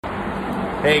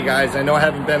Hey guys, I know I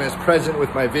haven't been as present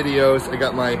with my videos. I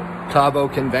got my Cabo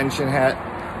convention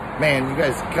hat. Man, you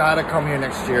guys gotta come here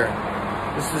next year.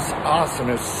 This is awesome.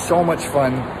 It was so much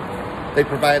fun. They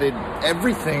provided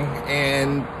everything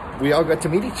and we all got to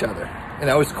meet each other. And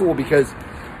that was cool because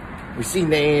we see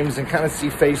names and kind of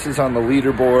see faces on the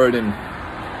leaderboard and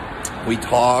we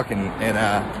talk and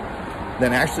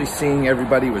then actually seeing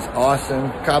everybody was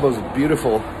awesome. Cabo's a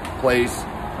beautiful place.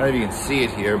 I don't know if you can see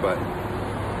it here, but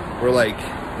we're like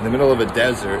in the middle of a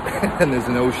desert and there's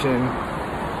an ocean.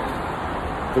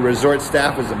 The resort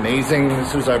staff is amazing.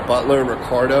 This was our butler,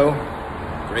 Ricardo.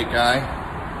 Great guy.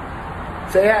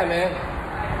 Say hi, man.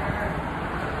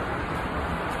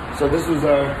 So this was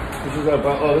our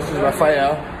butler. Oh, this is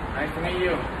Rafael. Nice to meet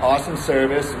you. Awesome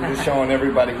service. I'm just showing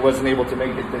everybody who wasn't able to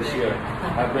make it this year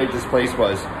how great this place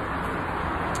was.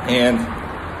 And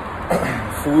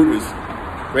food was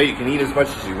great. You can eat as much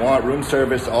as you want. Room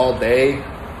service all day.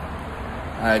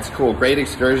 It's cool. Great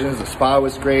excursions. The spa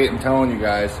was great. I'm telling you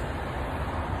guys.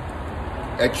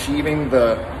 Achieving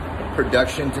the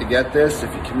production to get this,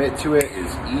 if you commit to it,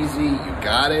 is easy. You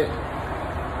got it.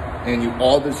 And you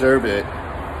all deserve it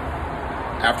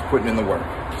after putting in the work.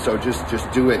 So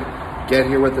just do it. Get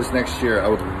here with us next year. I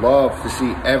would love to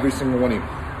see every single one of you.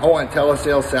 I want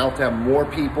Telesales South to have more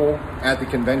people at the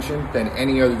convention than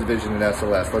any other division in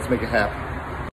SLS. Let's make it happen.